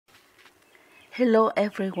Hello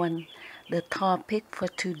everyone. The topic for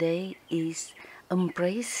today is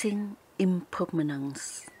embracing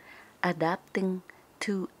impermanence, adapting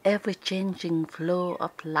to ever-changing flow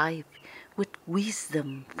of life with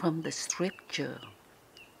wisdom from the scripture.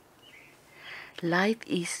 Life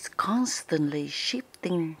is constantly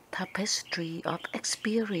shifting tapestry of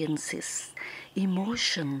experiences,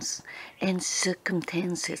 emotions, and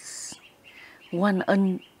circumstances. One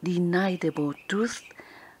undeniable truth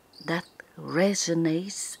that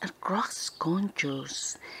resonates across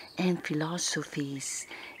cultures and philosophies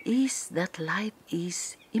is that life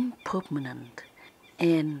is impermanent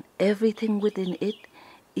and everything within it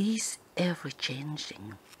is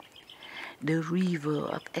ever-changing. The river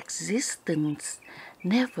of existence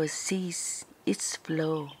never ceases its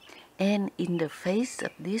flow, and in the face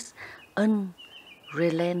of this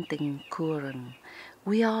unrelenting current,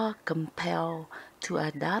 we are compelled to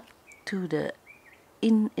adapt to the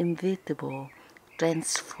inevitable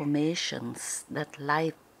transformations that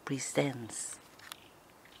life presents.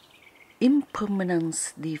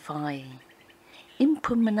 Impermanence Defined.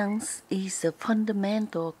 Impermanence is a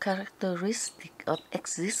fundamental characteristic of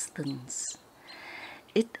existence.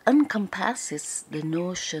 It encompasses the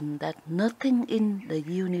notion that nothing in the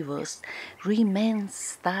universe remains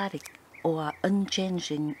static or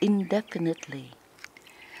unchanging indefinitely.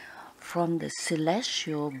 From the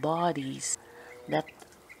celestial bodies that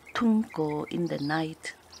twinkle in the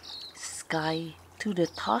night sky to the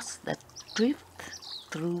thoughts that drift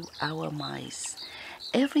through our minds,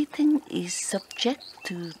 everything is subject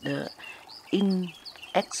to the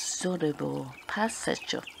inexorable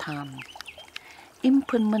passage of time.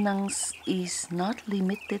 Impermanence is not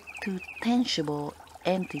limited to tangible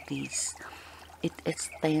entities. It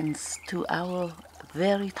extends to our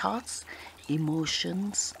very thoughts,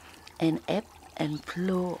 emotions, and ebb and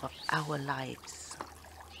flow of our lives.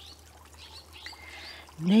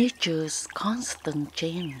 Nature's constant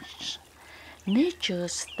change. Nature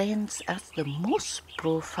stands as the most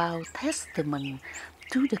profound testament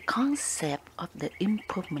to the concept of the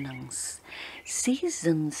impermanence.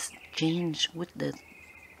 Seasons change with the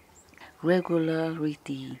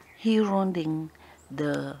regularity, heralding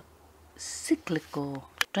the cyclical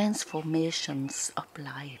transformations of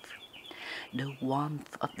life. The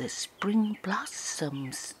warmth of the spring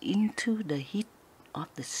blossoms into the heat of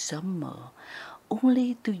the summer,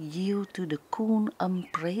 only to yield to the cool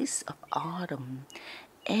embrace of autumn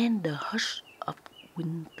and the hush of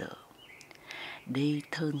winter. Day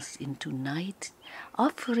turns into night,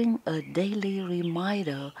 offering a daily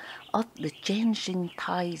reminder of the changing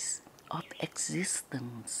tides of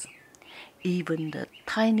existence. Even the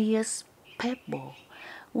tiniest pebble,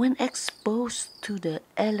 when exposed to the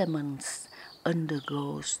elements,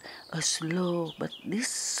 undergoes a slow but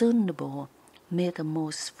discernible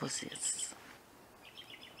metamorphosis.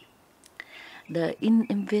 The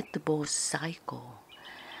inevitable cycle,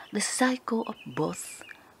 the cycle of both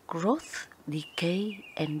growth, decay,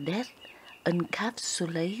 and death,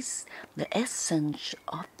 encapsulates the essence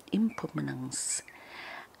of impermanence.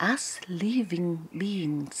 As living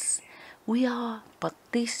beings, we are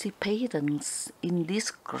participants in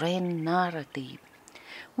this grand narrative.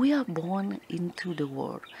 We are born into the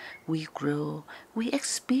world, we grow, we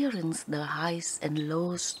experience the highs and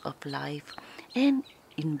lows of life, and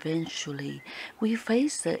eventually we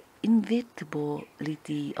face the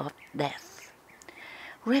inevitability of death.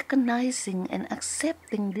 Recognizing and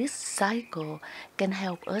accepting this cycle can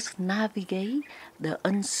help us navigate the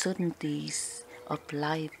uncertainties of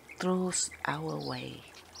life throws our way.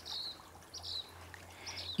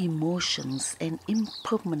 Emotions and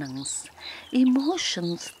impermanence.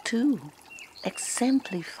 Emotions too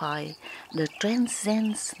exemplify the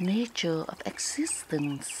transcendent nature of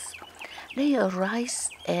existence. They arise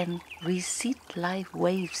and recede like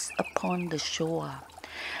waves upon the shore.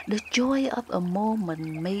 The joy of a moment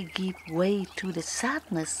may give way to the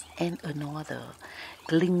sadness of another.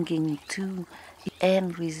 Clinging to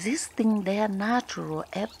and resisting their natural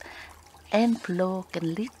ebb and flow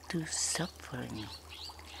can lead to suffering.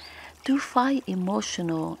 To find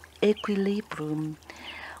emotional equilibrium,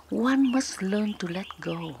 one must learn to let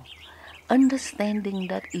go, understanding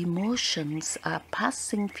that emotions are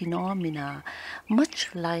passing phenomena much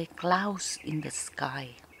like clouds in the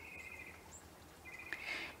sky.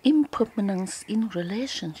 Impermanence in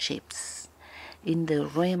relationships. In the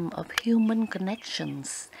realm of human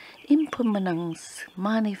connections, impermanence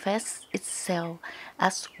manifests itself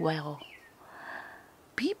as well.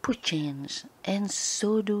 People change, and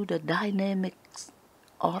so do the dynamics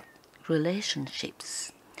of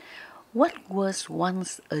relationships. What was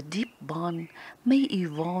once a deep bond may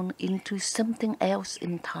evolve into something else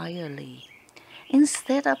entirely.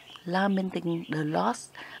 Instead of lamenting the loss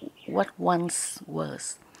what once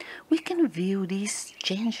was, we can view these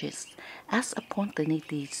changes as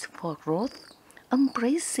opportunities for growth.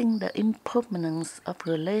 Embracing the impermanence of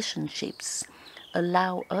relationships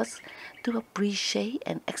allow us to appreciate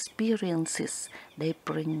and experiences they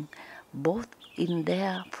bring, both in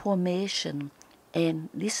their formation and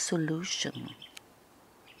dissolution.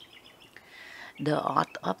 The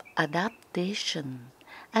art of adaptation.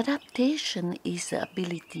 Adaptation is the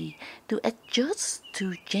ability to adjust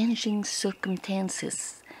to changing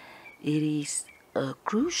circumstances. It is a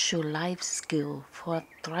crucial life skill for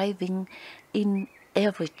thriving in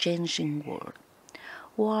ever-changing world.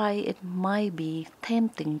 While it might be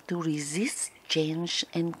tempting to resist change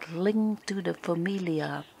and cling to the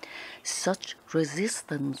familiar, such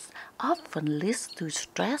resistance often leads to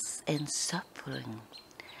stress and suffering.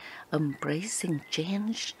 Embracing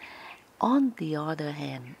change, on the other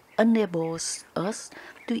hand, enables us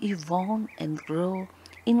to evolve and grow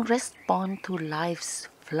in response to life's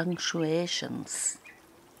fluctuations.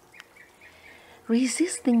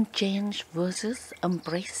 Resisting change versus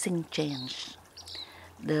embracing change.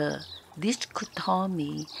 The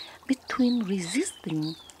dichotomy between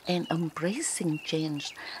resisting and embracing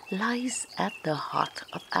change lies at the heart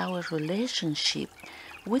of our relationship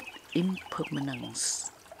with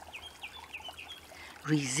impermanence.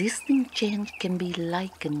 Resisting change can be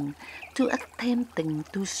likened to attempting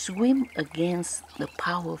to swim against the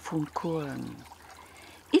powerful current.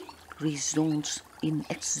 It results in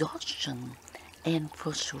exhaustion and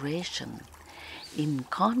frustration. In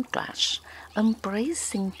contrast,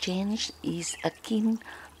 embracing change is akin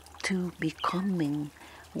to becoming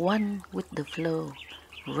one with the flow,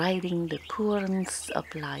 riding the currents of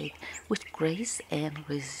life with grace and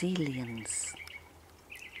resilience.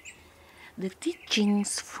 The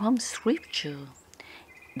teachings from Scripture,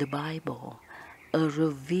 the Bible, a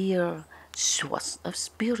revered source of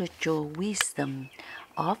spiritual wisdom,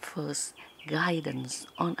 offers guidance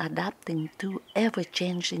on adapting to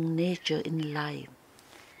ever-changing nature in life.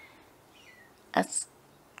 As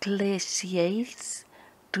Ecclesiastes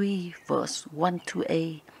 3 verse 1 to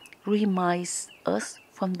 8 reminds us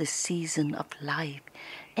from the season of life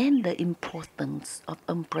and the importance of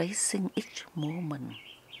embracing each moment.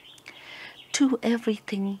 To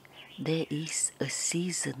everything there is a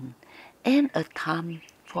season and a time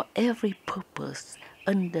for every purpose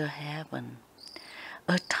under heaven,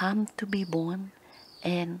 a time to be born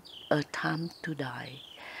and a time to die,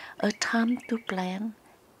 a time to plant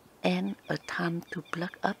and a time to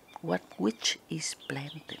pluck up what which is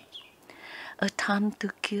planted, a time to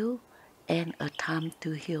kill and a time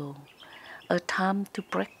to heal, a time to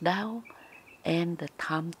break down and a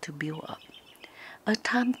time to build up, a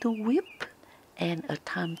time to weep and a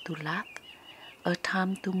time to laugh, a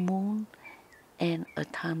time to mourn and a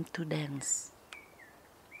time to dance,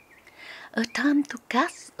 a time to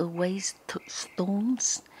cast away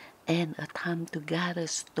stones and a time to gather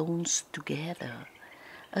stones together,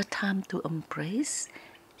 a time to embrace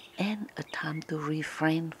and a time to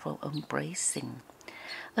refrain from embracing,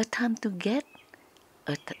 a time to get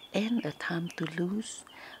and a time to lose,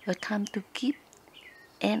 a time to keep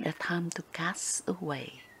and a time to cast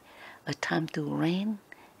away, a time to reign,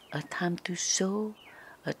 a time to sow,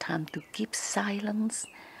 a time to keep silence,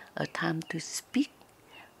 a time to speak,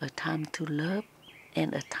 a time to love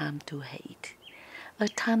and a time to hate, a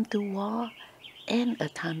time to war and a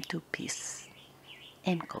time to peace.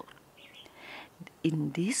 End quote.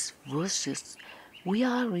 In these verses, we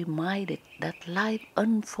are reminded that life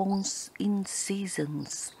unfolds in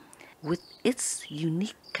seasons with its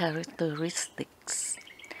unique characteristics.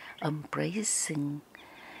 Embracing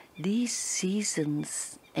these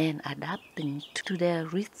seasons and adapting to their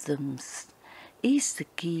rhythms is the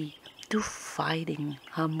key to finding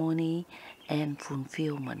harmony and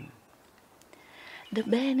fulfillment. The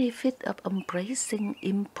benefit of embracing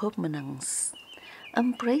impermanence.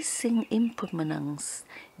 Embracing impermanence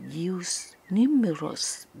yields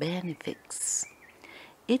numerous benefits.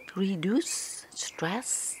 It reduces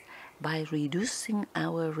stress by reducing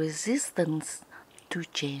our resistance to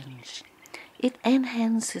change. It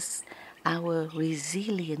enhances our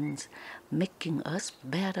resilience, making us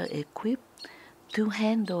better equipped to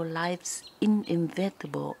handle life's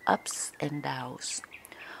inevitable ups and downs.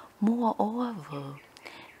 Moreover,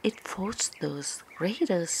 it fosters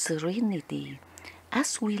greater serenity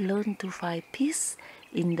as we learn to find peace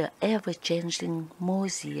in the ever-changing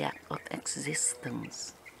mosaic of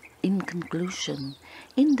existence. In conclusion,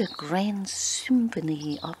 in the grand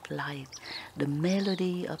symphony of life, the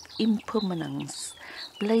melody of impermanence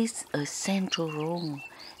plays a central role.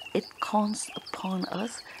 It calls upon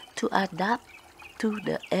us to adapt to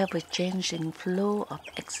the ever-changing flow of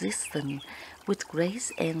existence with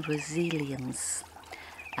grace and resilience.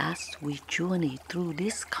 As we journey through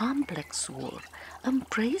this complex world,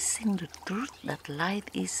 embracing the truth that life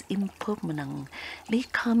is impermanent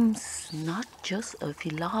becomes not just a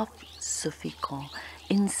philosophical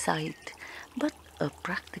insight, but a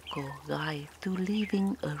practical guide to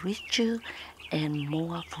living a richer and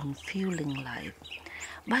more fulfilling life.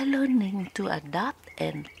 By learning to adapt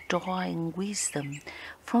and drawing wisdom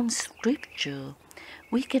from Scripture,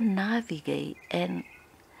 we can navigate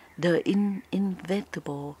the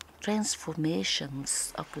inevitable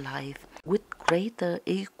transformations of life with greater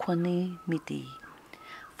equanimity,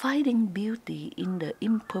 finding beauty in the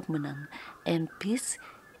impermanent and peace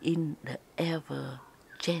in the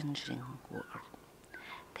ever-changing world.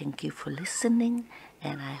 Thank you for listening,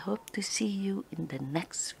 and I hope to see you in the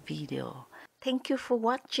next video. Thank you for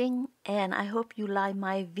watching, and I hope you like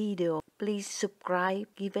my video. Please subscribe,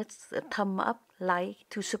 give it a thumb up, like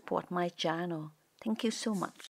to support my channel. Thank you so much.